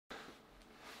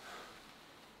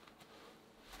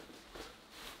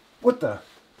What the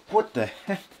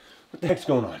heck? What the heck's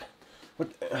going on?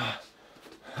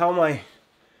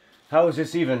 How is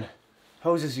this even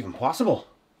possible?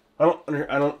 I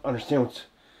don't understand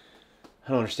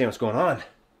what's going on.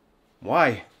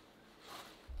 Why?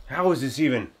 How is this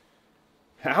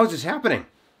happening?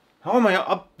 How am I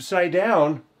upside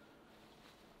down?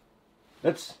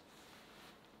 That's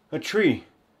a tree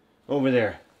over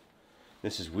there.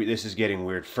 This is getting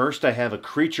weird. First I have a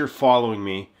creature following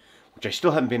me, which I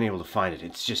still haven't been able to find it.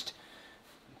 It's just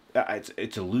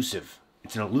it's elusive.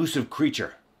 It's an elusive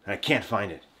creature, and I can't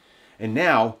find it. And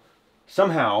now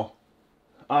somehow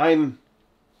I'm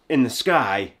in the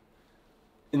sky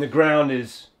and the ground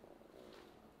is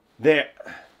there.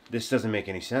 This doesn't make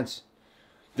any sense.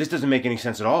 This doesn't make any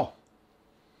sense at all.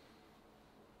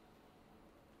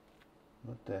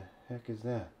 What the heck is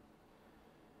that?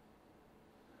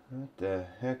 What the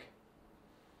heck?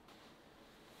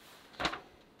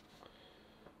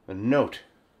 A note.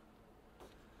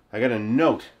 I got a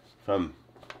note from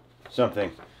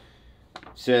something. It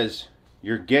says,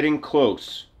 "You're getting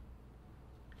close.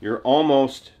 You're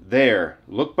almost there.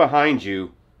 Look behind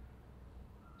you.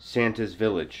 Santa's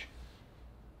village."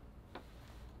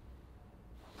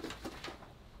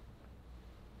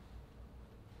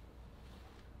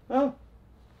 Oh.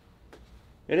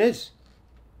 It is.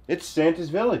 It's Santa's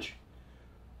village.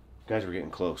 Guys, we're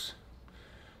getting close.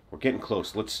 We're getting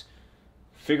close. Let's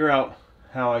figure out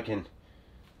how I can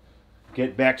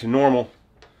get back to normal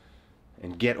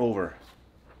and get over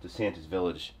to Santa's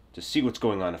village to see what's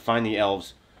going on, to find the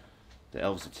elves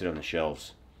that sit on the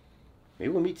shelves.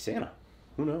 Maybe we'll meet Santa.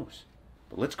 Who knows?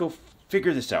 But let's go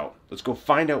figure this out. Let's go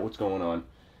find out what's going on.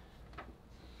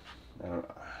 I don't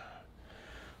know.